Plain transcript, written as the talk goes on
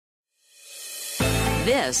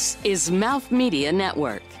This is Mouth Media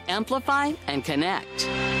Network. Amplify and connect.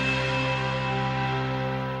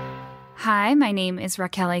 Hi, my name is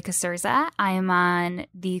Raquel Casurza. I am on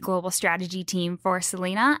the global strategy team for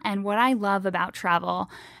Selena, and what I love about travel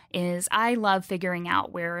is I love figuring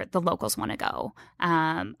out where the locals want to go.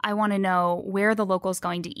 I want to know where the locals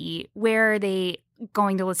going to eat, where are they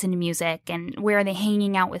going to listen to music, and where are they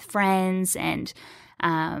hanging out with friends, and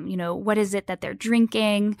what is it that they're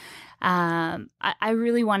drinking. I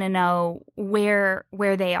really want to know where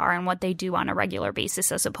they are and what they do on a regular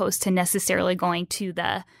basis, as opposed to necessarily going to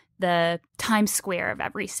the Times Square of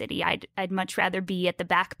every city. I'd much rather be at the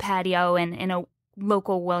back patio and in a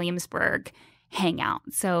local Williamsburg hangout.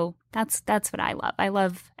 So that's what I love. I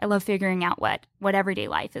love figuring out what everyday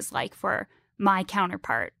life is like for my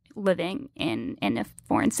counterpart living in a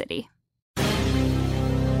foreign city.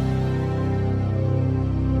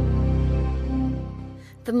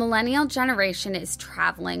 The millennial generation is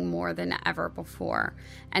traveling more than ever before.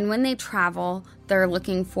 And when they travel, they're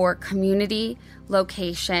looking for community,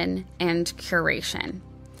 location, and curation.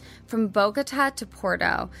 From Bogota to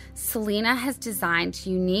Porto, Selena has designed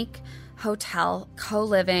unique hotel,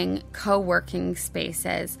 co-living, co-working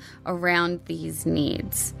spaces around these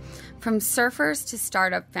needs. From surfers to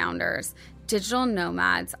startup founders, digital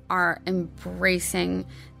nomads are embracing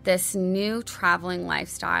this new traveling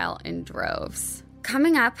lifestyle in droves.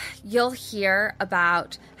 Coming up, you'll hear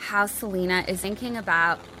about how Selena is thinking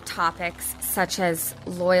about topics such as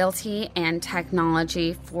loyalty and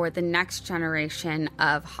technology for the next generation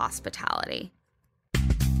of hospitality.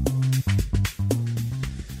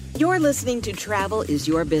 You're listening to Travel is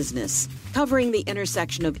Your Business, covering the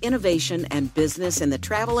intersection of innovation and business in the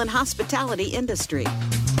travel and hospitality industry.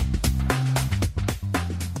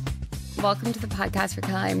 Welcome to the podcast,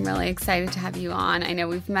 Raquel. I'm really excited to have you on. I know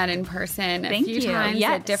we've met in person a few times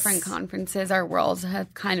at different conferences. Our worlds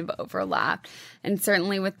have kind of overlapped. And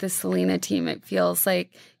certainly with the Selena team, it feels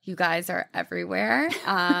like you guys are everywhere.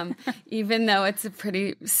 Even though it's a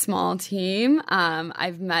pretty small team,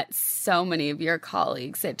 I've met so many of your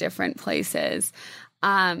colleagues at different places.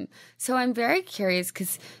 So I'm very curious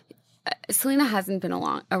because Selena hasn't been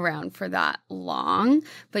around for that long,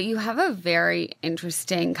 but you have a very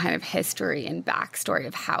interesting kind of history and backstory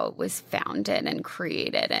of how it was founded and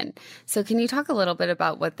created. And so can you talk a little bit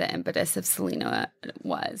about what the impetus of Selena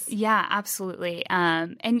was? Yeah, absolutely.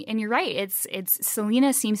 And you're right. It's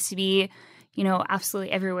Selena seems to be,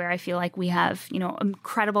 absolutely everywhere. I feel like we have,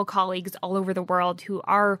 incredible colleagues all over the world who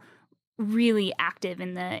are really active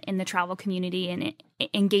in the travel community and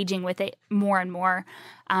engaging with it more and more.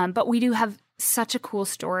 But we do have such a cool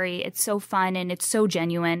story. It's so fun and it's so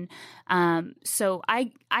genuine. So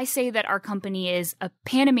I say that our company is a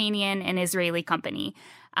Panamanian and Israeli company.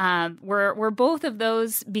 We're both of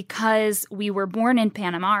those because we were born in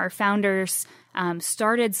Panama. Our founders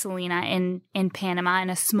started Selena in Panama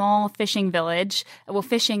in a small fishing village,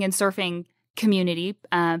 fishing and surfing community,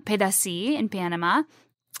 Pedasi in Panama.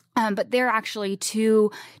 But they're actually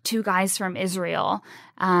two guys from Israel.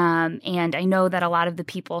 And I know that a lot of the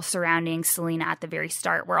people surrounding Selena at the very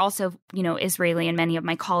start were also, Israeli, and many of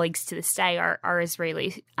my colleagues to this day are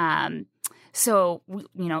Israeli. So,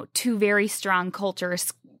 two very strong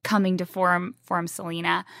cultures coming to form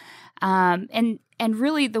Selena. And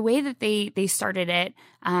really the way that they started it,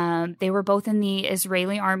 they were both in the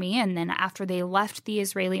Israeli army. And then after they left the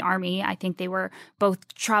Israeli army, I think they were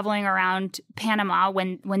both traveling around Panama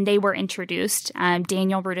when they were introduced,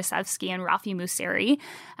 Daniel Brudasevsky and Rafi Museri.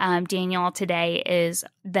 Daniel today is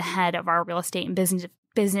the head of our real estate and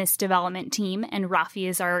business development team, and Rafi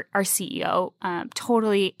is our CEO.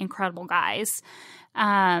 Totally incredible guys.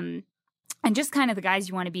 And just kind of the guys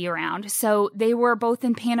you want to be around. So they were both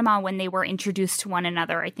in Panama when they were introduced to one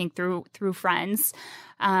another, I think through friends.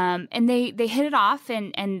 And they hit it off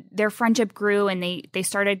and their friendship grew, and they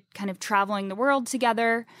started kind of traveling the world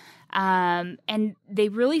together. And they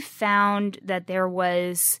really found that there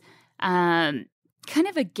was kind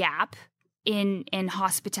of a gap in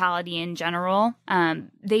hospitality in general.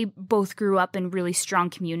 They both grew up in really strong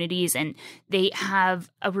communities, and they have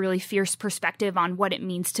a really fierce perspective on what it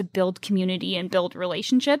means to build community and build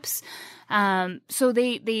relationships. So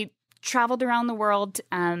they traveled around the world,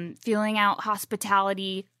 feeling out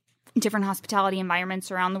hospitality, different hospitality environments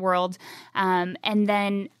around the world. And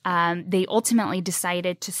then they ultimately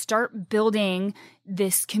decided to start building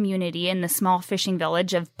this community in the small fishing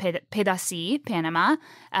village of Pedasi, Panama,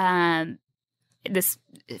 this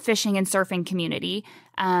fishing and surfing community.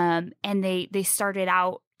 And they started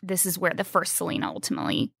out, this is where the first Selena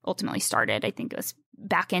ultimately started. I think it was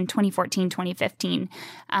back in 2014, 2015.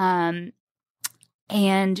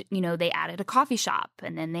 And, they added a coffee shop,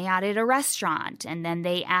 and then they added a restaurant, and then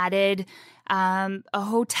they added a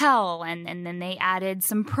hotel, and then they added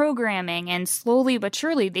some programming. And slowly but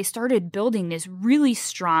surely, they started building this really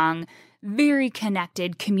strong, very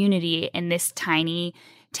connected community in this tiny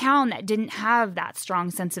town that didn't have that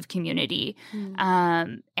strong sense of community.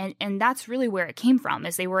 And that's really where it came from,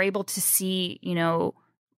 is they were able to see,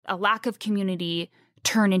 a lack of community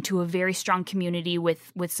turn into a very strong community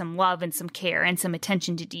with some love and some care and some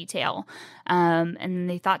attention to detail. And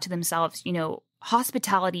they thought to themselves,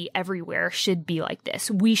 hospitality everywhere should be like this.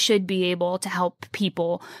 We should be able to help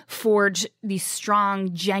people forge these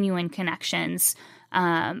strong, genuine connections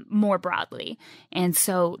more broadly. And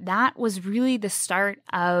so that was really the start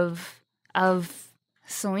of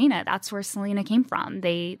Selina. That's where Selina came from.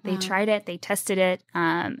 They tried it, they tested it,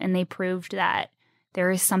 and they proved that there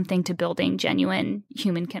is something to building genuine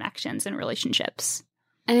human connections and relationships.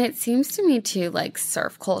 And it seems to me, too, like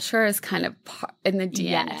surf culture is kind of in the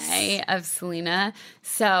DNA of Selina.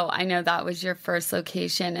 So I know that was your first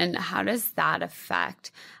location. And how does that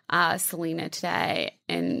affect Selina today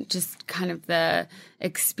and just kind of the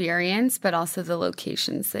experience, but also the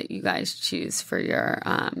locations that you guys choose for your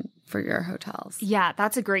hotels? Yeah,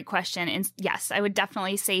 that's a great question. And yes, I would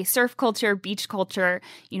definitely say surf culture, beach culture,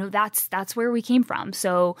 that's where we came from.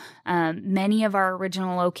 So many of our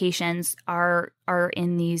original locations are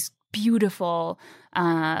in these beautiful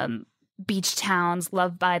beach towns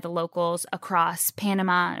loved by the locals across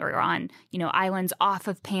Panama or on, islands off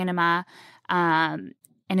of Panama.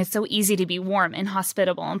 And it's so easy to be warm and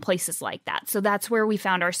hospitable in places like that. So that's where we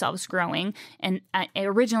found ourselves growing, and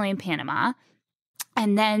originally in Panama.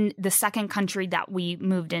 And then the second country that we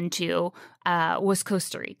moved into was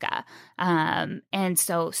Costa Rica. And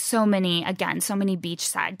so many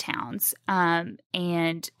beachside towns.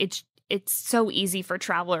 And it's so easy for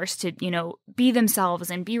travelers to, be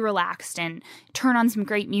themselves and be relaxed and turn on some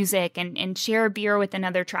great music and share a beer with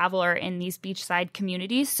another traveler in these beachside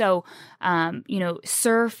communities. So,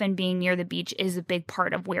 surf and being near the beach is a big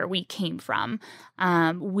part of where we came from.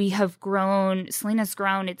 Selina's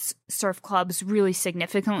grown its surf clubs really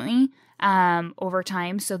significantly over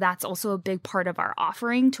time. So that's also a big part of our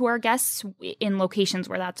offering to our guests in locations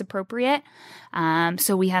where that's appropriate.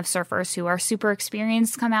 So we have surfers who are super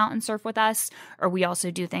experienced come out and surf with us, or we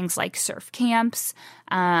also do things like surf camps.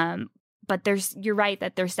 But you're right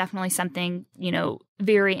that there's definitely something,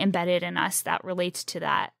 very embedded in us that relates to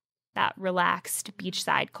that relaxed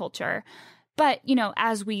beachside culture. But,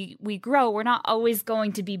 as we grow, we're not always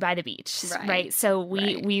going to be by the beach, right? So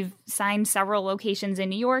we've signed several locations in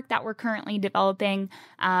New York that we're currently developing.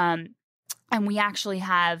 And we actually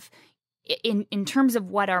have, in terms of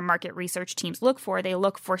what our market research teams look for, they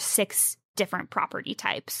look for 6 different property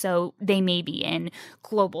types. So they may be in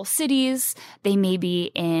global cities, they may be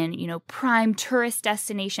in, prime tourist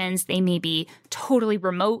destinations, they may be totally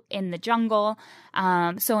remote in the jungle.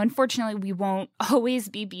 So unfortunately, we won't always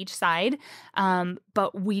be beachside,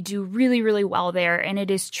 but we do really, really well there. And it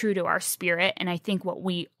is true to our spirit. And I think what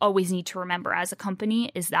we always need to remember as a company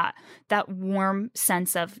is that warm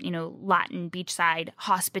sense of, Latin beachside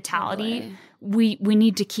hospitality. We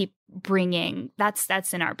need to keep bringing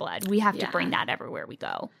that's in our blood. We have to bring that everywhere we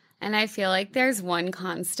go. And I feel like there's one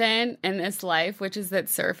constant in this life, which is that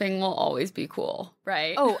surfing will always be cool,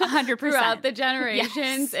 right? Oh, 100%. Throughout the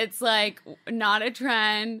generations, It's like not a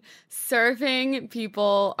trend. Surfing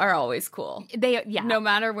people are always cool. No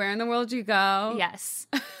matter where in the world you go. Yes.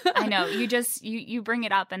 I know. You bring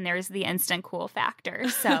it up and there's the instant cool factor.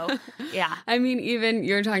 So, yeah. I mean, even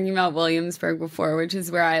you're talking about Williamsburg before, which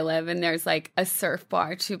is where I live, and there's like a surf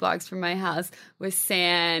bar 2 blocks from my house with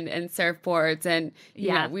sand and surfboards, and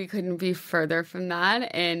we couldn't be further from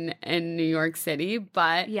that in New York City,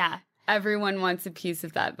 but everyone wants a piece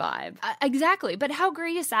of that vibe. Exactly. But how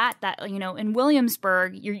great is that in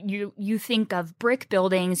Williamsburg, you think of brick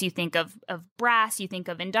buildings, you think of brass, you think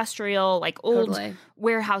of industrial, like old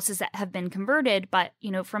warehouses that have been converted. But,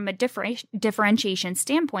 from a differentiation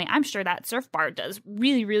standpoint, I'm sure that surf bar does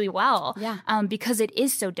really, really well because it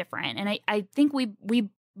is so different. And I think we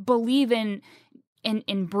believe in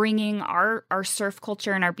bringing our surf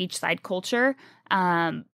culture and our beachside culture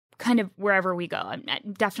kind of wherever we go. I'm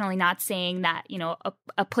definitely not saying that,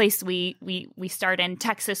 a place we start in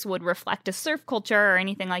Texas would reflect a surf culture or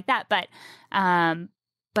anything like that. But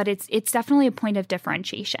it's definitely a point of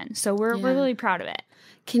differentiation. So we're really proud of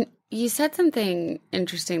it. You said something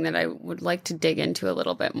interesting that I would like to dig into a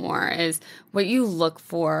little bit more is what you look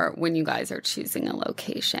for when you guys are choosing a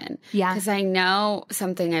location. Yeah. Because I know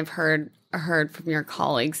something I've heard from your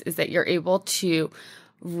colleagues is that you're able to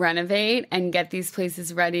renovate and get these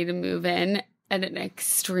places ready to move in at an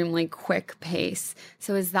extremely quick pace.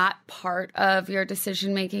 So is that part of your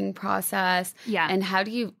decision-making process? Yeah. And how do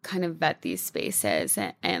you kind of vet these spaces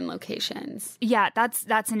and locations? Yeah,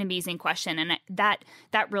 that's an amazing question. And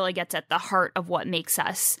that really gets at the heart of what makes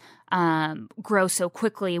us grow so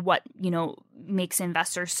quickly, what, makes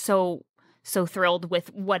investors so thrilled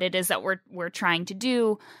with what it is that we're trying to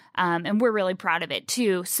do. And we're really proud of it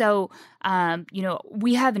too. So,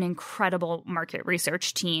 we have an incredible market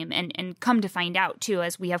research team, and come to find out too,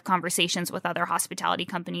 as we have conversations with other hospitality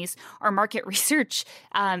companies, our market research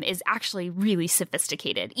is actually really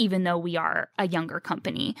sophisticated, even though we are a younger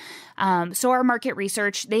company. So our market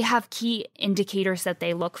research, they have key indicators that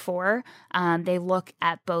they look for. They look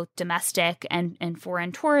at both domestic and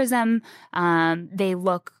foreign tourism. They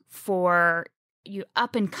look for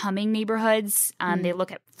up and coming neighborhoods. They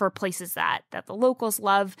look for places that the locals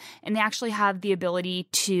love, and they actually have the ability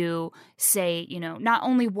to say, not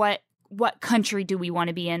only what country do we want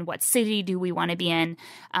to be in, what city do we want to be in.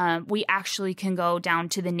 We actually can go down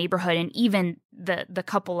to the neighborhood and even the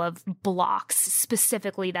couple of blocks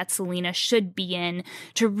specifically that Selina should be in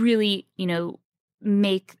to really,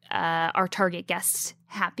 make our target guests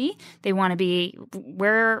happy. They want to be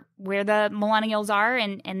where the millennials are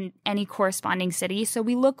in any corresponding city. So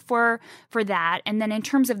we look for that. And then in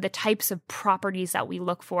terms of the types of properties that we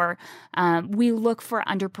look for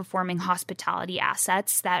underperforming hospitality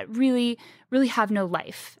assets that really have no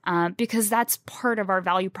life, because that's part of our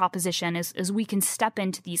value proposition is we can step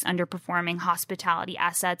into these underperforming hospitality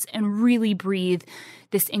assets and really breathe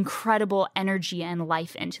this incredible energy and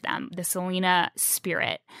life into them, the Selina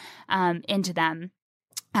spirit into them.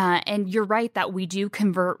 And you're right that we do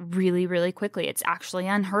convert really, really quickly. It's actually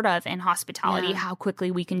unheard of in hospitality how quickly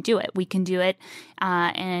we can do it. We can do it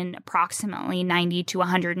in approximately 90 to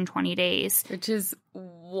 120 days. Which is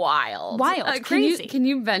wild. Crazy. Can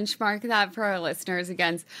you benchmark that for our listeners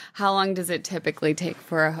against how long does it typically take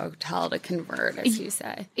for a hotel to convert, as you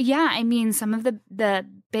say? Yeah, I mean, some of the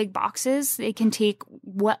big boxes, they can take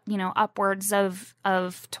upwards of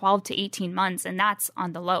 12 to 18 months, and that's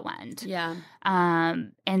on the low end. Yeah.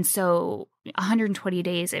 And so 120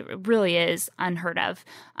 days, it really is unheard of.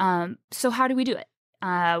 So how do we do it?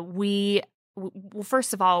 Well,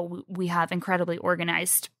 first of all, we have incredibly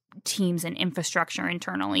organized teams and infrastructure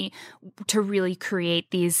internally to really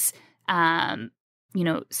create these,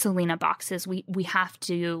 Selina boxes. We have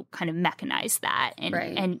to kind of mechanize that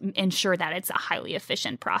and ensure that it's a highly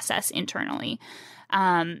efficient process internally.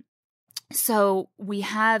 So we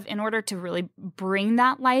have, in order to really bring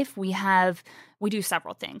that life, we do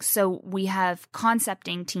several things. So we have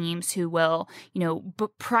concepting teams who will,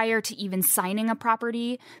 prior to even signing a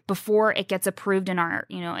property, before it gets approved in our,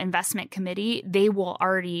 investment committee, they will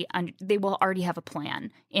already have a plan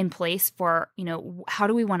in place for, how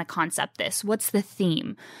do we want to concept this? What's the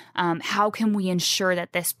theme? How can we ensure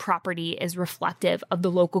that this property is reflective of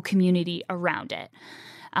the local community around it?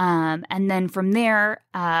 And then from there,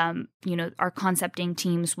 our concepting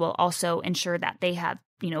teams will also ensure that they have,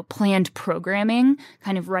 planned programming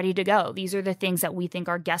kind of ready to go. These are the things that we think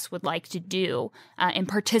our guests would like to do and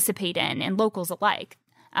participate in, and locals alike,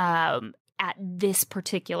 at this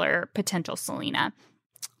particular potential Selina.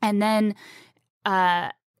 And then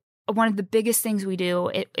one of the biggest things we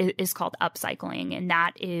do is called upcycling, and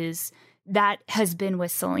that has been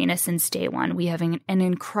with Selina since day one. We have an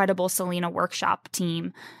incredible Selina workshop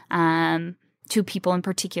team. Two people in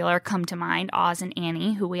particular come to mind, Oz and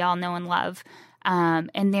Annie, who we all know and love.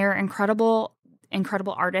 And they're incredible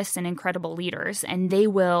artists and incredible leaders. And they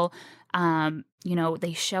will,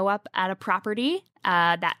 they show up at a property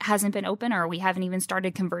that hasn't been open, or we haven't even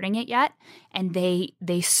started converting it yet. And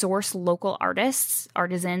they source local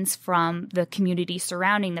artisans from the community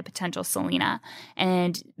surrounding the potential Selina.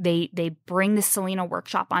 And they bring the Selina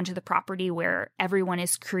workshop onto the property where everyone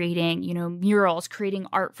is creating, murals, creating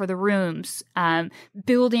art for the rooms,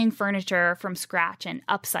 building furniture from scratch and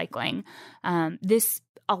upcycling. This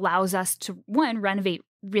allows us to, one, renovate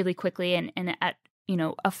really quickly and at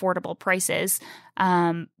affordable prices.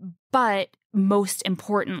 But most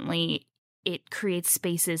importantly, it creates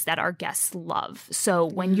spaces that our guests love. So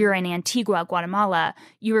when you're in Antigua, Guatemala,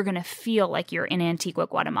 you are going to feel like you're in Antigua,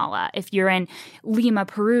 Guatemala. If you're in Lima,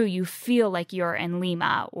 Peru, you feel like you're in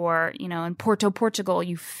Lima. Or, in Porto, Portugal,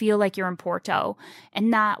 you feel like you're in Porto.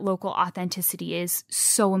 And that local authenticity is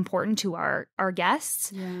so important to our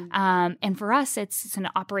guests. Yeah. And for us, it's an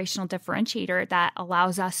operational differentiator that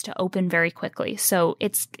allows us to open very quickly. So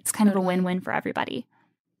it's kind of a win-win for everybody.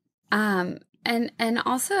 And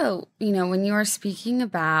also, when you were speaking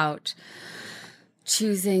about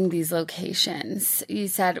choosing these locations? You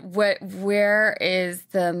said, where is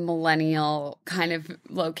the millennial kind of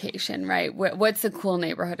location, right? What's the cool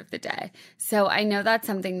neighborhood of the day? So I know that's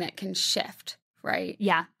something that can shift, right?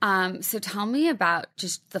 Yeah. So tell me about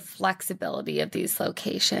just the flexibility of these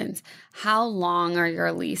locations. How long are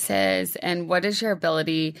your leases, and what is your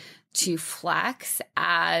ability to flex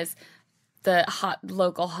as the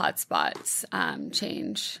local hotspots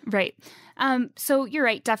change? Right. So you're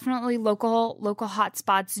right. Definitely local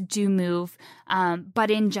hotspots do move. But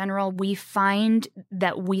in general, we find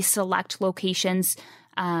that we select locations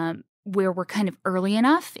where we're kind of early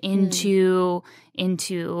enough into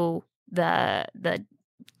the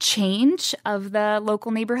change of the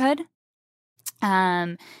local neighborhood.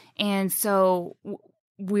 And so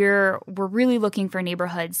we're really looking for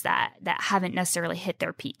neighborhoods that haven't necessarily hit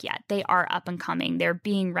their peak yet. They are up and coming. They're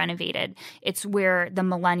being renovated. It's where the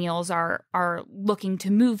millennials are looking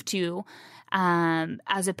to move to,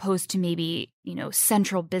 as opposed to maybe,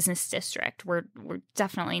 central business district. We're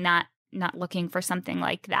definitely not looking for something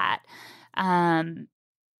like that.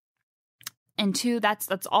 And two,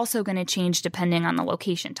 that's also going to change depending on the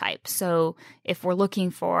location type. So if we're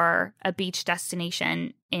looking for a beach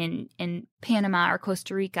destination in Panama or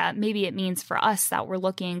Costa Rica, maybe it means for us that we're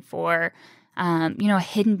looking for, a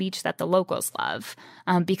hidden beach that the locals love,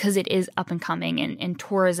 because it is up and coming and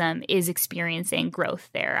tourism is experiencing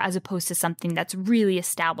growth there, as opposed to something that's really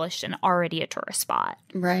established and already a tourist spot.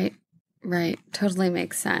 Right. Totally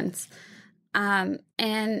makes sense.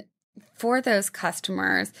 And for those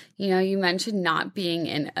customers, you mentioned not being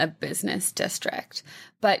in a business district,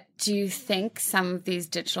 but do you think some of these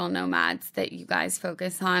digital nomads that you guys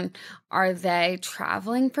focus on, are they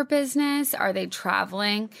traveling for business? Are they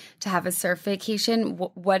traveling to have a surf vacation?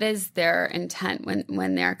 What is their intent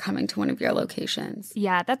when they're coming to one of your locations?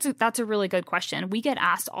 Yeah, that's a really good question. We get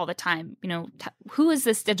asked all the time, who is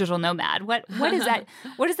this digital nomad? What is that?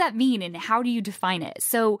 What does that mean? And how do you define it?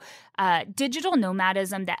 So digital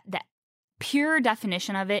nomadism, that pure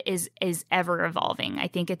definition of it is ever evolving. I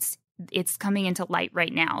think it's coming into light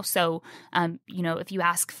right now. So, if you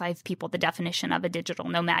ask 5 people the definition of a digital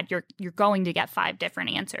nomad, you're going to get 5 different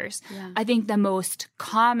answers. Yeah. I think the most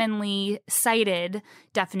commonly cited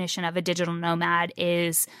definition of a digital nomad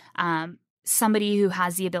is somebody who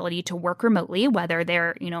has the ability to work remotely, whether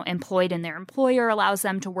they're, employed and their employer allows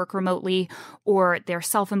them to work remotely, or they're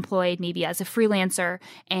self-employed, maybe as a freelancer,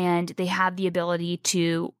 and they have the ability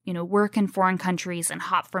to, work in foreign countries and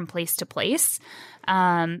hop from place to place.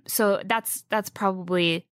 So that's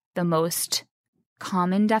probably the most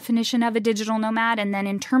common definition of a digital nomad. And then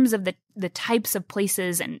in terms of the types of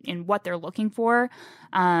places and what they're looking for,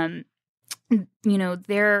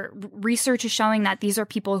 their research is showing that these are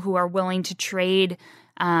people who are willing to trade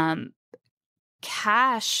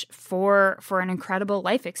cash for an incredible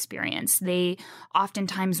life experience. They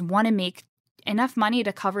oftentimes want to make enough money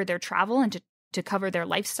to cover their travel and to cover their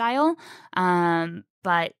lifestyle.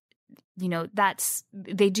 But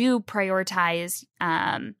they do prioritize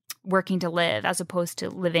working to live as opposed to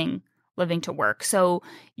living to work. So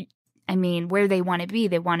where they want to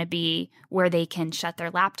be where they can shut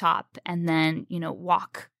their laptop and then,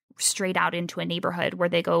 walk straight out into a neighborhood where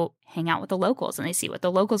they go hang out with the locals and they see what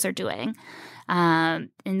the locals are doing. And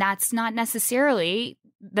that's not necessarily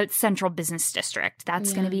the central business district.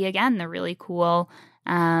 That's going to be, again, the really cool,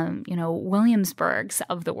 Williamsburgs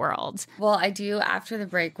of the world. Well, I do, after the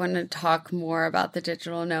break, want to talk more about the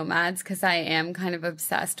digital nomads, because I am kind of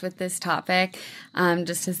obsessed with this topic.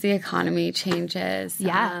 Just as the economy changes,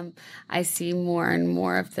 I see more and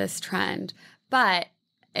more of this trend. But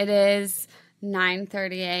it is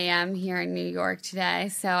 9:30 a.m. here in New York today,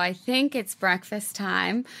 so I think it's breakfast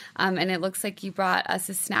time, and it looks like you brought us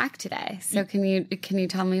a snack today. So can you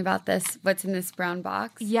tell me about this? What's in this brown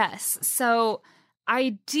box? Yes. So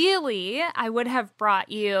ideally, I would have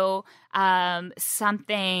brought you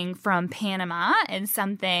something from Panama and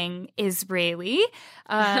something Israeli.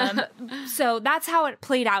 So that's how it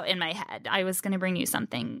played out in my head. I was going to bring you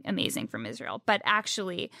something amazing from Israel. But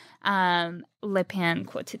actually, Le Pain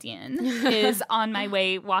Quotidien is on my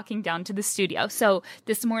way walking down to the studio. So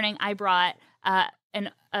this morning I brought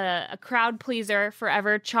a crowd pleaser,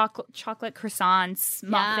 forever chocolate croissants,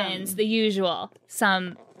 muffins, the usual.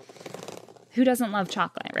 Who doesn't love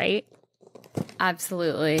chocolate, right?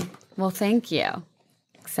 Absolutely. Well, thank you.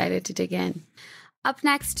 Excited to dig in. Up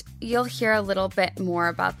next, you'll hear a little bit more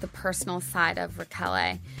about the personal side of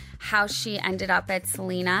Raquel, how she ended up at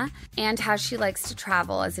Selena, and how she likes to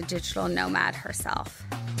travel as a digital nomad herself.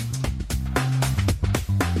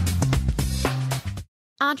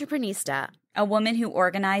 Entreprenista, A woman who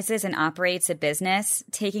organizes and operates a business,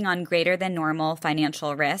 taking on greater than normal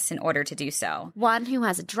financial risks in order to do so. One who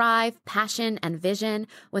has a drive, passion, and vision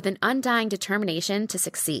with an undying determination to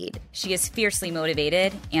succeed. She is fiercely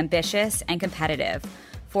motivated, ambitious, and competitive,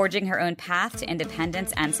 forging her own path to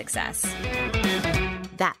independence and success.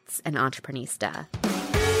 That's an entrepreneurista.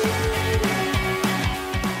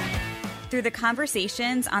 Through the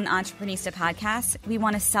conversations on the Entrepreneurista podcast, we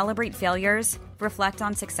want to celebrate failures, reflect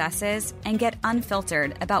on successes, and get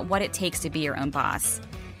unfiltered about what it takes to be your own boss.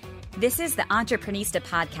 This is the Entrepreneurista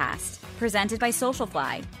podcast, presented by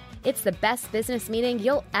Socialfly. It's the best business meeting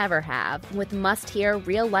you'll ever have, with must-hear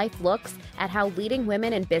real-life looks at how leading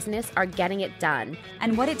women in business are getting it done.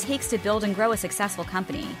 And what it takes to build and grow a successful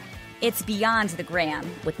company. It's beyond the gram,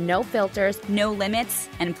 with no filters, no limits,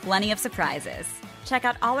 and plenty of surprises. Check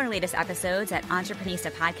out all our latest episodes at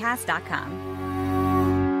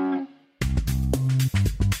entrepreneuristapodcast.com.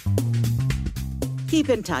 Keep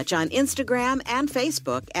in touch on Instagram and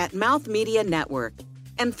Facebook at Mouth Media Network.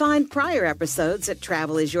 And find prior episodes at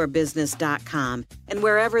travelisyourbusiness.com and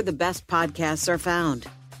wherever the best podcasts are found.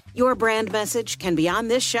 Your brand message can be on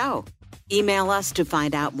this show. Email us to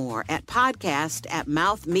find out more at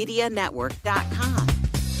podcast@mouthmedianetwork.com.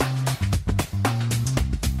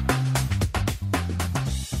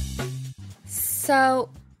 So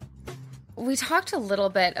we talked a little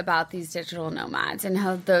bit about these digital nomads and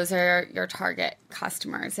how those are your target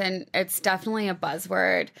customers. And it's definitely a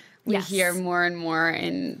buzzword we hear more and more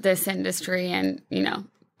in this industry and, you know,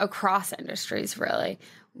 across industries, really.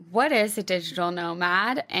 What is a digital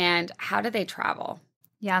nomad and how do they travel?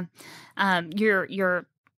 Yeah, you're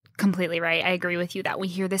completely right. I agree with you that we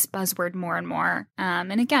hear this buzzword more and more.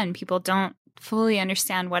 And again, people don't fully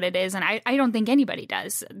understand what it is. And I don't think anybody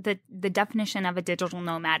does. The definition of a digital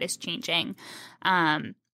nomad is changing.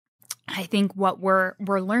 I think what we're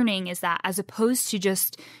learning is that as opposed to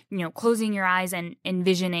just, you know, closing your eyes and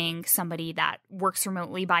envisioning somebody that works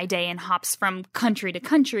remotely by day and hops from country to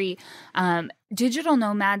country, digital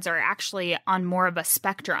nomads are actually on more of a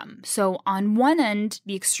spectrum. So on one end,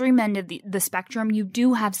 the extreme end of the spectrum, you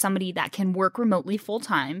do have somebody that can work remotely full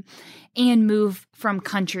time and move from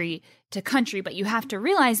country to country. But you have to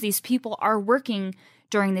realize these people are working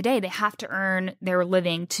during the day. They have to earn their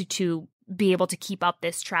living to be able to keep up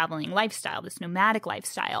this traveling lifestyle, this nomadic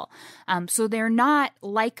lifestyle. So they're not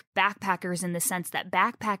like backpackers in the sense that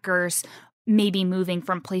backpackers may be moving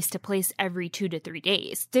from place to place every 2 to 3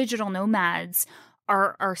 days. Digital nomads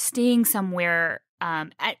are staying somewhere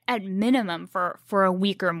at minimum for a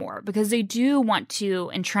week or more because they do want to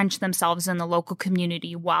entrench themselves in the local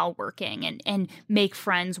community while working and make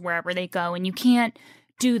friends wherever they go. And you can't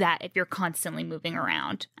do that if you're constantly moving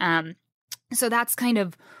around. So that's kind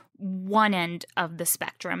of one end of the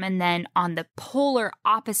spectrum. And then on the polar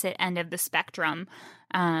opposite end of the spectrum,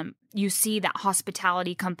 you see that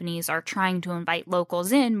hospitality companies are trying to invite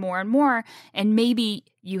locals in more and more. And maybe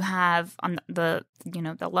you have on the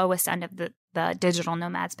lowest end of the digital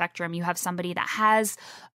nomad spectrum, you have somebody that has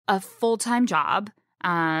a full-time job.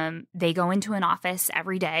 They go into an office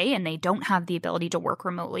every day and they don't have the ability to work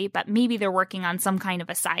remotely, but maybe they're working on some kind of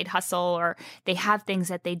a side hustle or they have things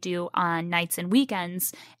that they do on nights and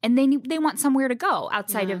weekends and they want somewhere to go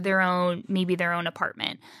outside of their own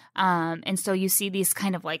apartment. And so you see these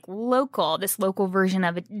kind of like this local version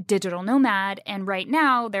of a digital nomad. And right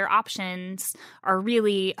now their options are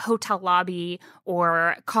really hotel lobby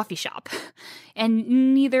or coffee shop.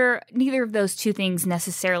 And neither of those two things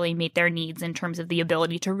necessarily meet their needs in terms of the ability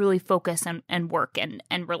to really focus and work and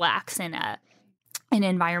relax in an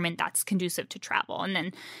environment that's conducive to travel. And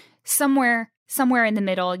then somewhere in the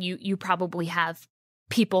middle, you probably have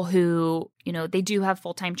people who, you know, they do have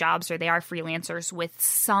full-time jobs or they are freelancers with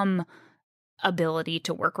some ability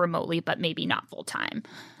to work remotely, but maybe not full-time.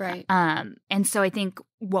 Right. And so I think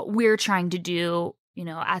what we're trying to do, you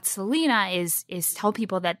know, at Selena is tell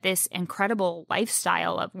people that this incredible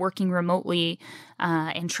lifestyle of working remotely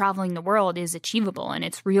and traveling the world is achievable and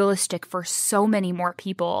it's realistic for so many more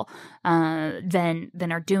people than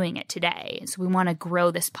are doing it today. So we want to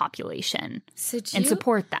grow this population and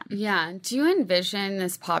support them. Yeah. Do you envision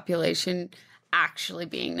this population actually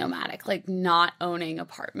being nomadic, like not owning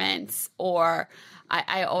apartments? Or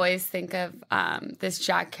I always think of this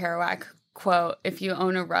Jack Kerouac quote, if you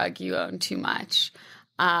own a rug, you own too much,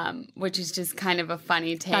 which is just kind of a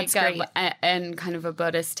funny take and kind of a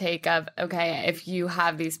Buddhist take of, okay, if you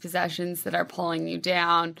have these possessions that are pulling you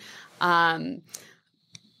down, how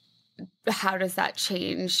does that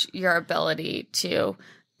change your ability to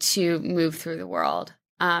move through the world?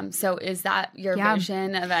 So is that your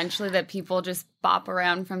vision eventually, that people just bop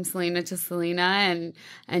around from Selena to Selena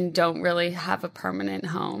and don't really have a permanent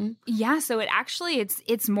home? Yeah, so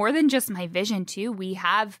it's more than just my vision too.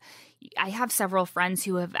 I have several friends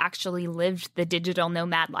who have actually lived the digital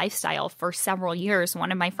nomad lifestyle for several years.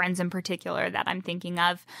 One of my friends in particular that I'm thinking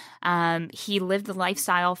of, he lived the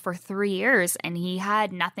lifestyle for 3 years, and he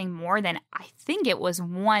had nothing more than, I think it was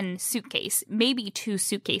 1 suitcase, maybe 2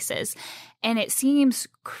 suitcases. And it seems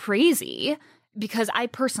crazy because I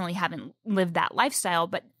personally haven't lived that lifestyle,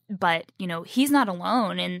 but he's not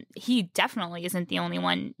alone, and he definitely isn't the only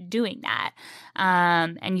one doing that.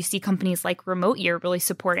 And you see companies like Remote Year really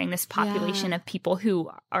supporting this population of people who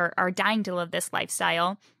are dying to live this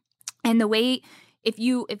lifestyle. And the way, if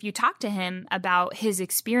you talk to him about his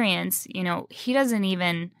experience, he doesn't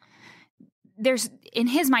even, in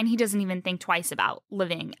his mind, he doesn't even think twice about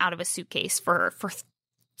living out of a suitcase for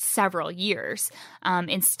several years.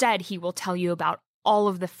 Instead, he will tell you about all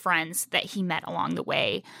of the friends that he met along the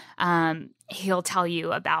way. He'll tell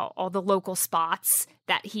you about all the local spots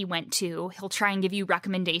that he went to. He'll try and give you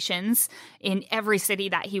recommendations in every city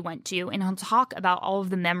that he went to. And he'll talk about all of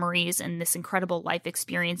the memories and this incredible life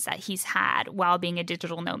experience that he's had while being a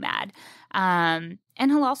digital nomad. And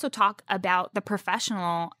he'll also talk about the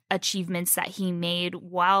professional achievements that he made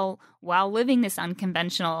while living this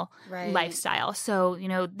unconventional lifestyle. So,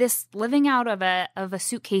 this living out of a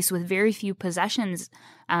suitcase with very few possessions,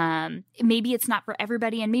 maybe it's not for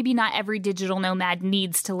everybody, and maybe not every digital nomad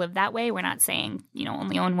needs to live that way. We're not saying,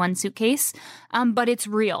 only own 1 suitcase, but it's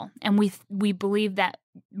real. And we believe that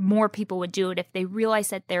more people would do it if they realize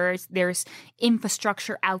that there's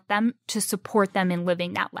infrastructure out them to support them in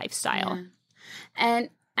living that lifestyle. Yeah.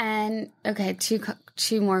 And okay,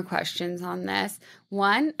 two more questions on this.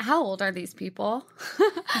 One, how old are these people?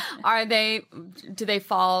 Do they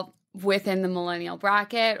fall within the millennial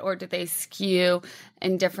bracket, or do they skew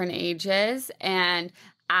in different ages? And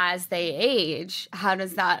as they age, how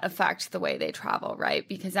does that affect the way they travel, right?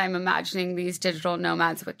 Because I'm imagining these digital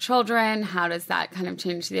nomads with children. How does that kind of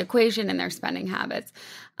change the equation in their spending habits?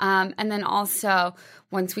 And then also,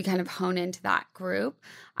 once we kind of hone into that group,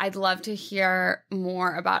 I'd love to hear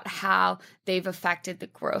more about how they've affected the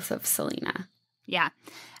growth of Selena. Yeah.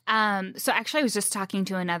 So actually, I was just talking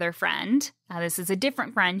to another friend. This is a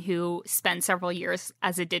different friend who spent several years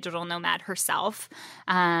as a digital nomad herself.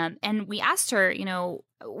 And we asked her,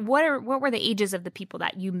 what were the ages of the people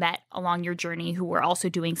that you met along your journey who were also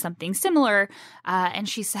doing something similar? And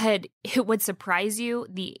she said it would surprise you.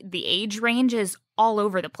 The age range is all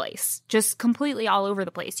over the place, just completely all over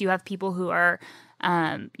the place. You have people who are,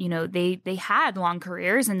 they had long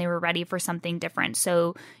careers and they were ready for something different.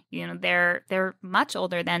 So, they're much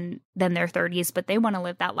older than their 30s, but they want to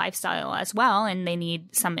live that lifestyle as well, and they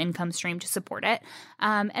need some income stream to support it.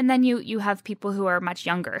 And then you have people who are much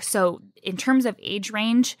younger. So in terms of age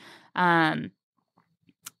range,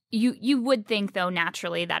 you would think though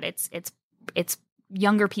naturally that it's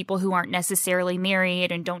younger people who aren't necessarily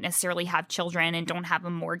married and don't necessarily have children and don't have a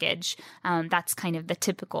mortgage. That's kind of the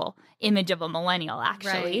typical image of a millennial,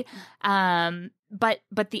 actually. Right.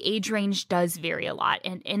 But the age range does vary a lot,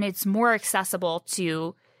 and it's more accessible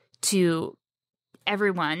to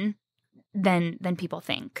everyone than people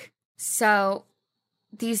think. So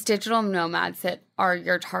these digital nomads that are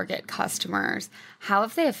your target customers, how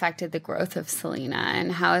have they affected the growth of Selena,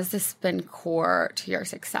 and how has this been core to your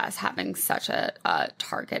success, having such a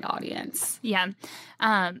target audience? Yeah.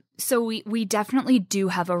 So we definitely do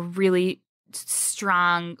have a really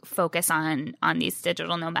strong focus on these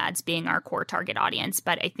digital nomads being our core target audience.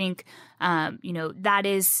 But I think,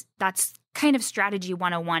 that's kind of strategy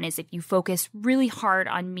 101 is if you focus really hard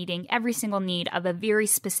on meeting every single need of a very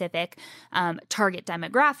specific target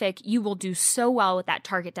demographic, you will do so well with that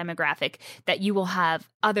target demographic that you will have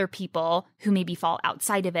other people who maybe fall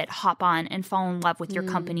outside of it hop on and fall in love with your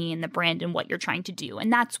company and the brand and what you're trying to do.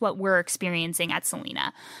 And that's what we're experiencing at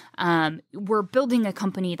Selena. We're building a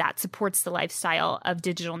company that supports the lifestyle of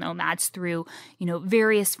digital nomads through,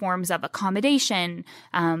 various forms of accommodation,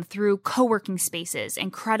 through co-working spaces,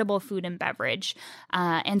 incredible food and beverage.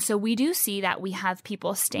 And so we do see that we have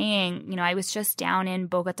people staying. I was just down in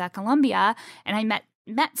Bogota, Colombia, and I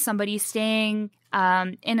met somebody staying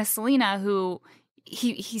in a Selena who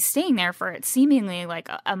he's staying there for seemingly like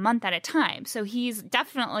a month at a time. So he's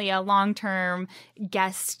definitely a long-term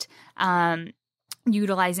guest,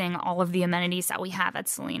 utilizing all of the amenities that we have at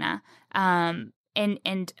Selena. And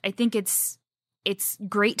I think it's it's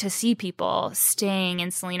great to see people staying in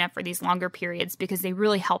Selena for these longer periods because they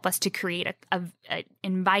really help us to create a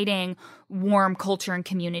inviting, warm culture and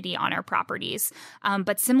community on our properties.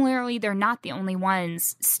 But similarly, they're not the only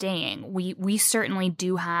ones staying. We certainly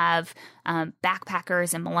do have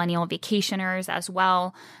backpackers and millennial vacationers as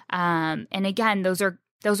well. And again, those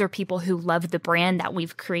are people who love the brand that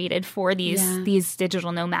we've created for these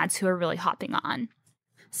digital nomads who are really hopping on.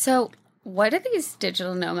 So what do these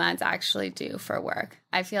digital nomads actually do for work?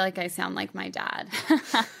 I feel like I sound like my dad,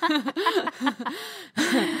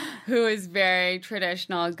 who is very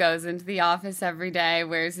traditional, goes into the office every day,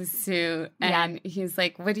 wears a suit, and he's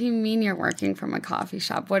like, what do you mean you're working from a coffee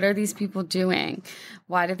shop? What are these people doing?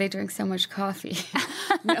 Why do they drink so much coffee?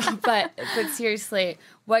 No, but seriously,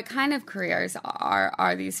 what kind of careers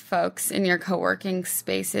are these folks in your co-working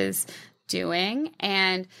spaces doing?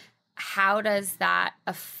 And how does that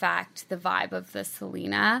affect the vibe of the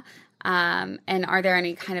Selena? And are there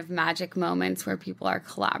any kind of magic moments where people are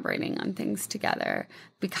collaborating on things together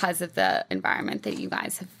because of the environment that you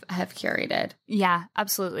guys have curated? Yeah,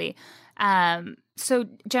 absolutely. So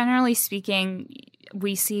generally speaking,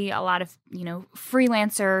 we see a lot of,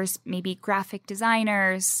 freelancers, maybe graphic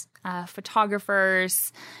designers,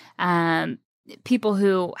 photographers, people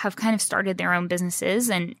who have kind of started their own businesses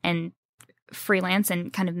and freelance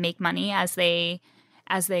and kind of make money as they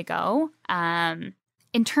go.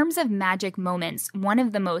 In terms of magic moments, one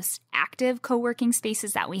of the most active co-working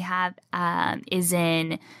spaces that we have is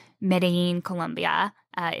in Medellin, Colombia.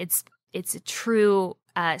 It's a true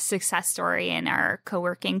success story in our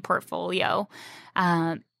co-working portfolio.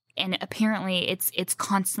 And apparently it's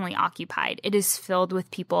constantly occupied. It is filled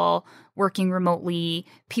with people working remotely,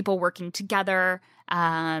 people working together,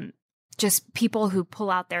 just people who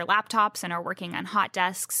pull out their laptops and are working on hot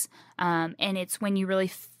desks. And it's when you really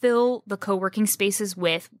fill the co-working spaces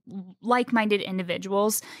with like-minded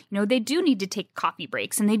individuals, they do need to take coffee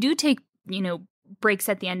breaks and they do take, breaks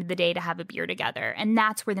at the end of the day to have a beer together. And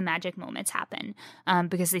that's where the magic moments happen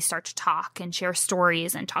because they start to talk and share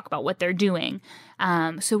stories and talk about what they're doing.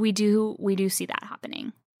 So we do see that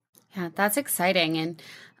happening. Yeah, that's exciting. And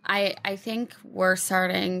I think we're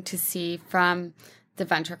starting to see from the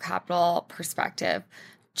venture capital perspective,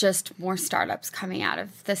 just more startups coming out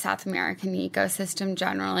of the South American ecosystem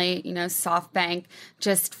generally. SoftBank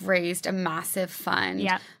just raised a massive fund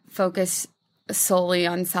focused solely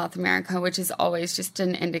on South America, which is always just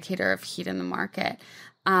an indicator of heat in the market.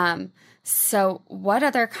 So what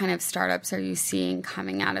other kind of startups are you seeing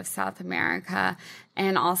coming out of South America?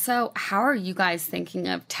 And also, how are you guys thinking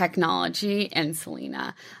of technology in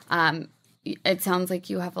Selena? It sounds like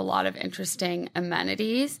you have a lot of interesting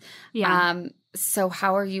amenities. Yeah. So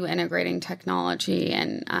how are you integrating technology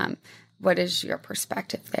and what is your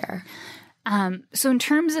perspective there? So in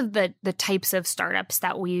terms of the types of startups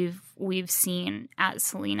that we've seen at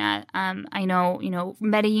Selena, I know,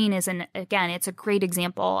 Medellin is it's a great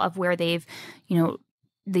example of where they've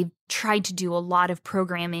tried to do a lot of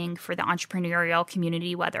programming for the entrepreneurial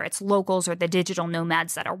community, whether it's locals or the digital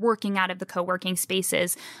nomads that are working out of the co-working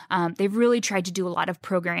spaces. They've really tried to do a lot of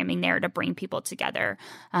programming there to bring people together.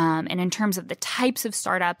 And in terms of the types of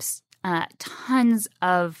startups, tons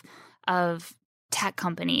of tech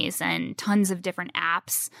companies and tons of different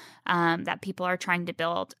apps that people are trying to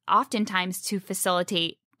build, oftentimes to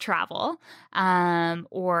facilitate travel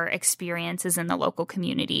or experiences in the local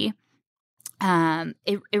community.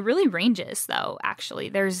 It really ranges, though, actually.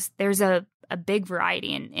 There's a big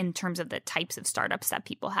variety in terms of the types of startups that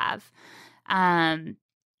people have. I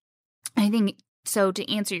think, so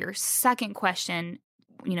to answer your second question,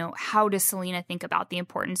 how does Selena think about the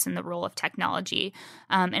importance and the role of technology?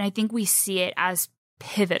 And I think we see it as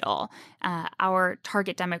pivotal. Our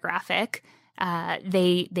target demographic,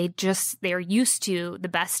 they're used to the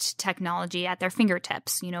best technology at their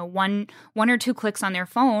fingertips. One or two clicks on their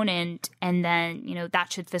phone, and then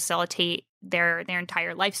that should facilitate their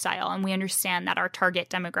entire lifestyle. And we understand that our target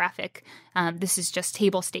demographic, this is just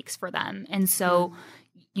table stakes for them. And so,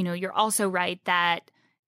 you're also right that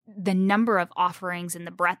the number of offerings and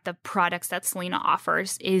the breadth of products that Selena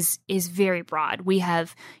offers is very broad. We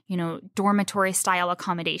have, dormitory style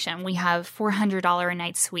accommodation. We have $400 a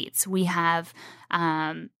night suites. We have,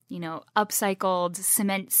 upcycled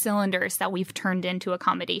cement cylinders that we've turned into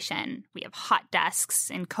accommodation. We have hot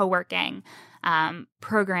desks and co-working,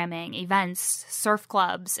 programming, events, surf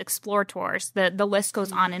clubs, explore tours. The list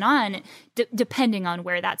goes on and on, depending on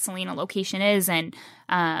where that Selena location is. And,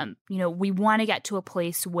 we want to get to a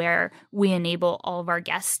place where we enable all of our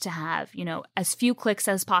guests to have, as few clicks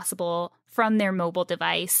as possible from their mobile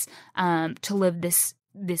device to live this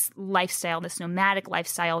lifestyle, this nomadic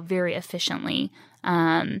lifestyle, very efficiently.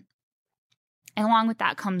 And along with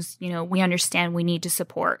that comes, we understand we need to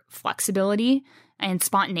support flexibility and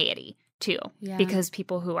spontaneity too, because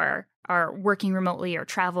people who are working remotely or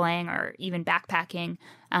traveling or even backpacking,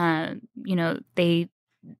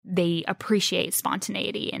 they appreciate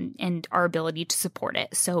spontaneity and our ability to support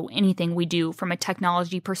it. So anything we do from a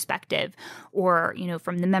technology perspective, or,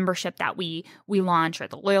 from the membership that we launch or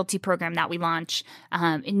the loyalty program that we launch,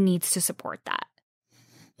 it needs to support that.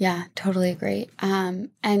 Yeah, totally agree.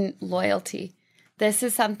 And loyalty. This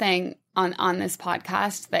is something on this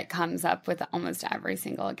podcast that comes up with almost every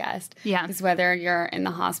single guest. Yeah. Because whether you're in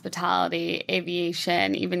the hospitality,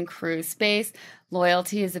 aviation, even cruise space,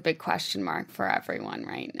 loyalty is a big question mark for everyone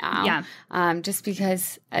right now. Yeah. Just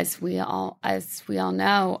because, as we all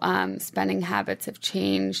know, spending habits have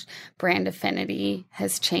changed, brand affinity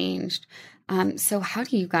has changed. So how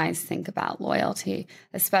do you guys think about loyalty,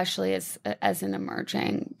 especially as an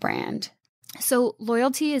emerging brand? So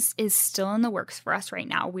loyalty is still in the works for us right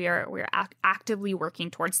now. We're actively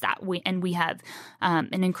working towards that. We have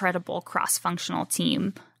an incredible cross-functional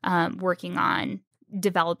team working on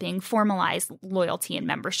developing formalized loyalty and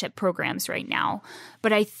membership programs right now.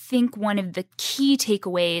 But I think one of the key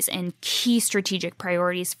takeaways and key strategic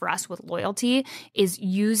priorities for us with loyalty is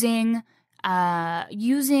using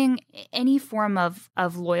any form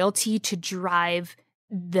of loyalty to drive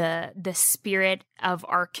the spirit of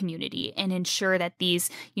our community and ensure that these,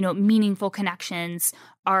 meaningful connections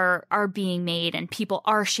are being made and people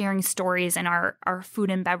are sharing stories in our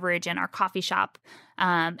food and beverage and our coffee shop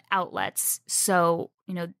outlets. So,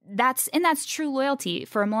 that's true loyalty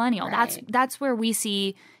for a millennial. Right. That's where we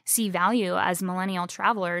see value as millennial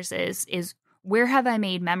travelers is where have I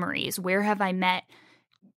made memories? Where have I met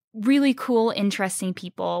really cool, interesting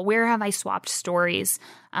people? Where have I swapped stories?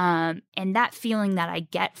 And that feeling that I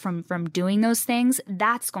get from doing those things,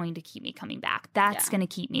 that's going to keep me coming back. That's going to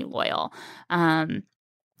keep me loyal.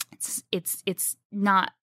 It's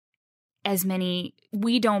not as many,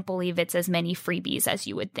 we don't believe it's as many freebies as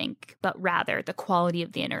you would think, but rather the quality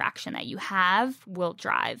of the interaction that you have will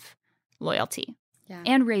drive loyalty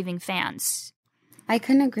and raving fans. I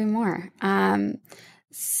couldn't agree more.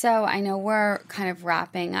 So I know we're kind of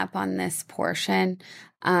wrapping up on this portion,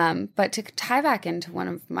 but to tie back into one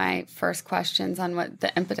of my first questions on what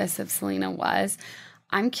the impetus of Selena was,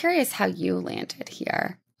 I'm curious how you landed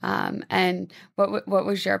here, and what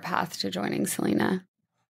was your path to joining Selena?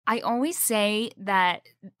 I always say that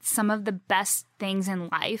some of the best things in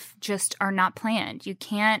life just are not planned. You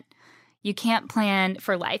can't plan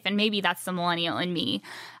for life. And maybe that's the millennial in me.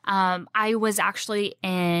 I was actually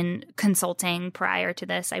in consulting prior to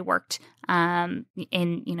this. I worked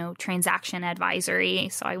in, transaction advisory.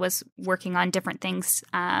 So I was working on different things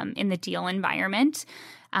in the deal environment.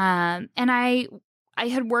 And I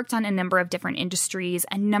had worked on a number of different industries,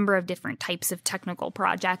 a number of different types of technical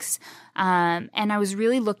projects. And I was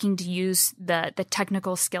really looking to use the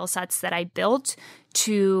technical skill sets that I built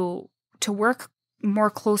to work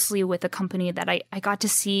more closely with a company that I got to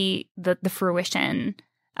see the fruition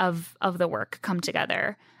of the work come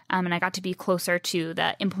together. And I got to be closer to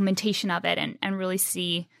the implementation of it and really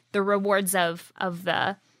see the rewards of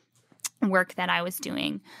the work that I was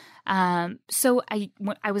doing. So I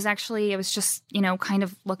was just, kind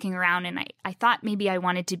of looking around, and I thought maybe I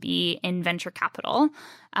wanted to be in venture capital.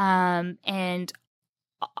 And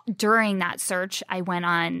during that search, I went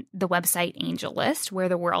on the website AngelList, where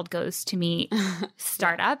the world goes to meet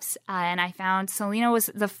startups. And I found Selena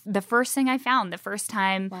was the first thing I found the first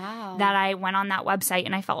time that I went on that website.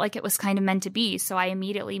 And I felt like it was kind of meant to be. So I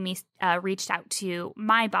immediately reached out to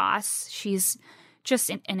my boss. She's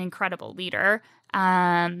just an incredible leader.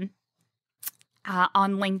 On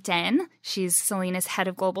LinkedIn, she's Selena's head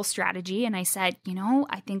of global strategy. And I said,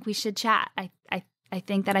 I think we should chat. I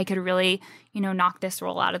think that I could really, knock this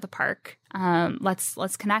role out of the park.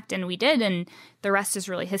 Let's connect. And we did. And the rest is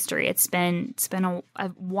really history. It's been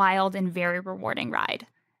a wild and very rewarding ride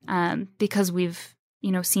because we've,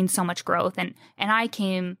 seen so much growth. And I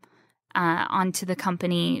came onto the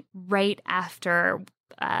company right after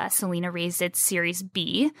Selena raised its Series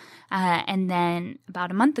B. And then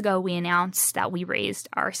about a month ago, we announced that we raised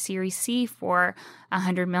our Series C for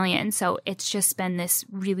 $100 million. So it's just been this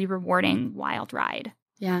really rewarding, wild ride.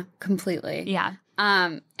 Yeah, completely. Yeah.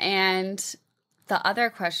 And the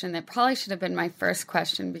other question that probably should have been my first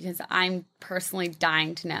question, because I'm personally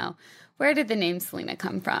dying to know, where did the name Selena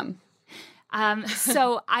come from?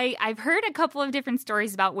 So I've heard a couple of different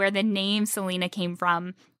stories about where the name Selena came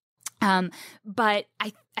from. But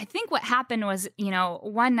I think what happened was,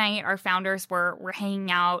 one night our founders were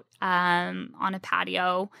hanging out on a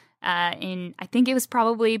patio in, I think it was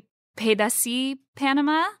probably Pedasi,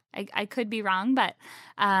 Panama. I could be wrong, but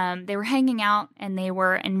they were hanging out and they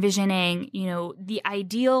were envisioning, the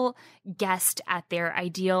ideal guest at their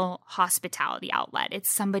ideal hospitality outlet. It's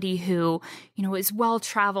somebody who, is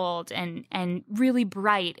well-traveled and really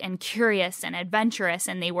bright and curious and adventurous.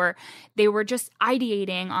 And they were just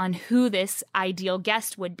ideating on who this ideal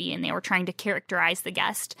guest would be. And they were trying to characterize the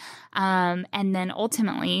guest. And then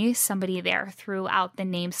ultimately somebody there threw out the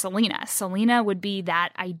name Selena. Selena would be that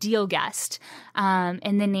ideal guest.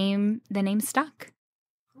 And the name stuck.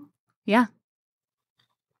 Yeah.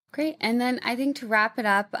 Great. And then I think to wrap it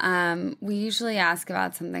up, we usually ask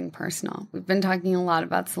about something personal. We've been talking a lot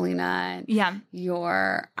about Selena and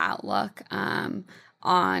your outlook on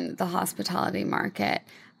the hospitality market.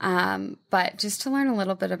 But just to learn a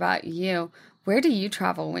little bit about you, where do you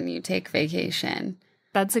travel when you take vacation?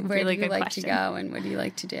 That's a really good question. Where do you like to go and what do you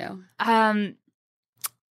like to do?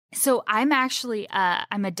 So I'm actually,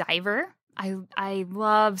 I'm a diver. I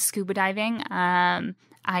love scuba diving.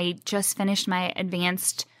 I just finished my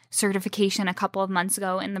advanced certification a couple of months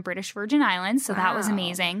ago in the British Virgin Islands. So that was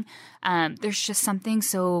amazing. There's just something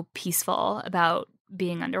so peaceful about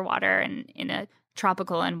being underwater and in a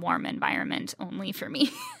tropical and warm environment only for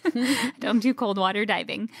me. I don't do cold water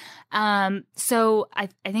diving. So I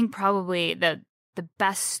think probably the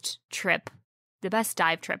best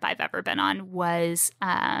dive trip I've ever been on was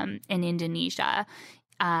in Indonesia.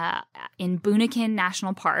 In Bunaken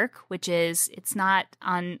National Park, which it's not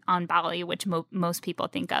on Bali, which most people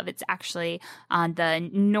think of. It's actually on the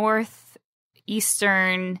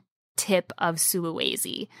northeastern tip of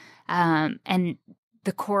Sulawesi. And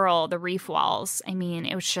the coral, the reef walls, I mean,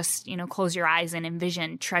 it was just, close your eyes and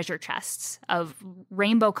envision treasure chests of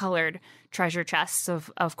rainbow-colored treasure chests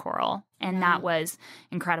of coral. And that was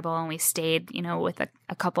incredible. And we stayed, with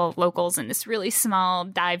a couple of locals in this really small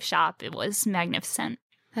dive shop. It was magnificent.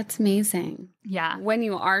 That's amazing. Yeah. When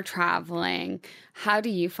you are traveling, how do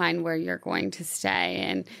you find where you're going to stay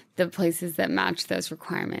and the places that match those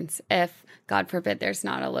requirements? If, God forbid, there's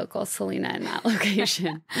not a local Selena in that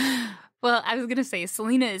location. Well, I was going to say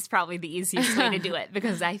Selena is probably the easiest way to do it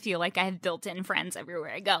because I feel like I have built-in friends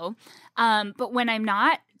everywhere I go. But when I'm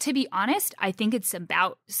not, to be honest, I think it's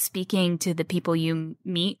about speaking to the people you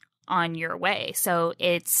meet on your way. So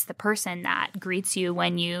it's the person that greets you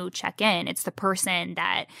when you check in. It's the person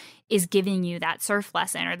that is giving you that surf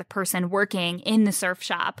lesson, or the person working in the surf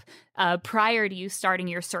shop prior to you starting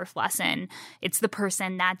your surf lesson. It's the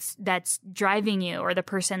person that's driving you, or the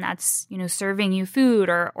person that's, serving you food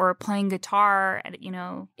or playing guitar.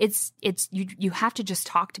 It's you have to just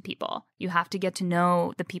talk to people. You have to get to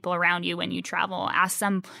know the people around you when you travel. Ask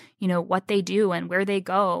them, what they do and where they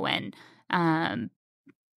go, and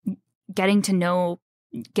getting to know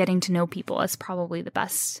people is probably the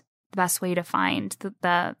best way to find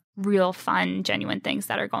the real fun, genuine things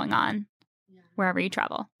that are going on wherever you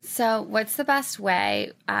travel. So what's the best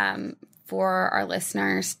way for our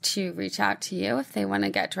listeners to reach out to you if they want to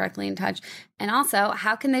get directly in touch? And also,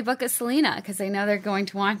 how can they book a Selena? Because I know they're going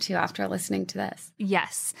to want to after listening to this.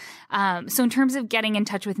 Yes. So in terms of getting in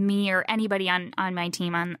touch with me or anybody on my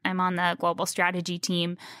team, I'm on the global strategy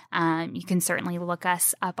team. You can certainly look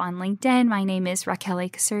us up on LinkedIn. My name is Raquel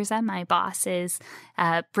Casurza. My boss is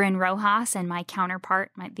Bryn Rojas, and my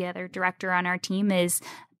counterpart, the other director on our team, is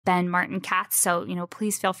Ben Martin Katz. So,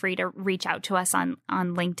 please feel free to reach out to us on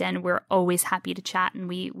LinkedIn. We're always happy to chat, and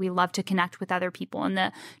we love to connect with other people in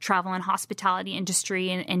the travel and hospitality industry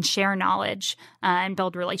and share knowledge and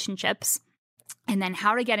build relationships. And then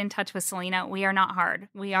how to get in touch with Selena. We are not hard.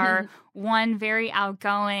 We are one very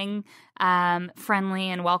outgoing, friendly,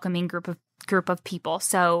 and welcoming group of people.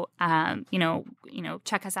 So,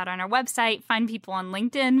 check us out on our website, find people on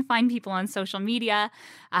LinkedIn, find people on social media.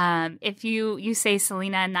 If you say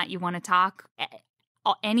Selena and that you want to talk,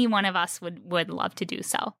 any one of us would love to do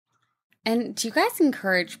so. And do you guys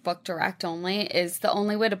encourage book direct only? Is the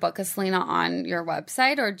only way to book a Selena on your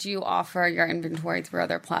website, or do you offer your inventory through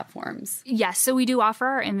other platforms? Yes, so we do offer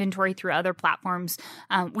our inventory through other platforms.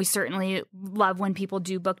 We certainly love when people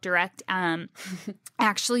do book direct.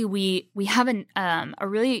 Actually, we have a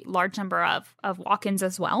really large number of walk-ins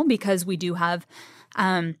as well, because we do have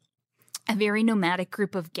a very nomadic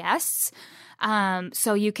group of guests.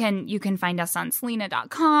 So you can find us on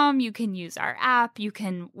Selena.com. You can use our app. You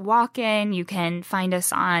can walk in. You can find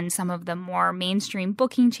us on some of the more mainstream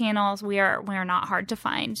booking channels. We're not hard to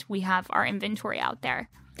find. We have our inventory out there.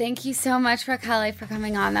 Thank you so much, Raquel, for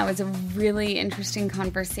coming on. That was a really interesting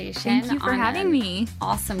conversation. Thank you for having me.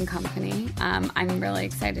 Awesome company. I'm really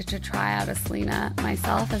excited to try out a Selena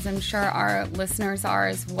myself, as I'm sure our listeners are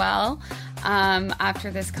as well, after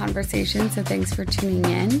this conversation. So thanks for tuning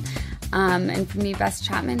in. And from me, Beth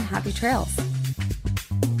Chapman, happy trails.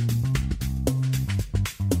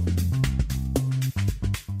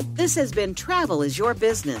 This has been Travel is Your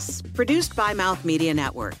Business, produced by Mouth Media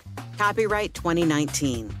Network. Copyright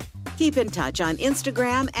 2019. Keep in touch on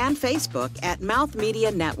Instagram and Facebook at Mouth Media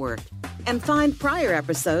Network. And find prior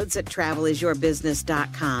episodes at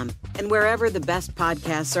travelisyourbusiness.com and wherever the best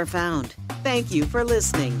podcasts are found. Thank you for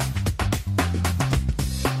listening.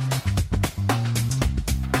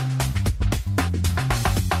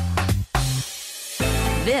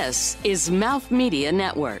 This is Mouth Media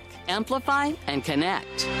Network. Amplify and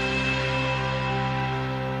connect.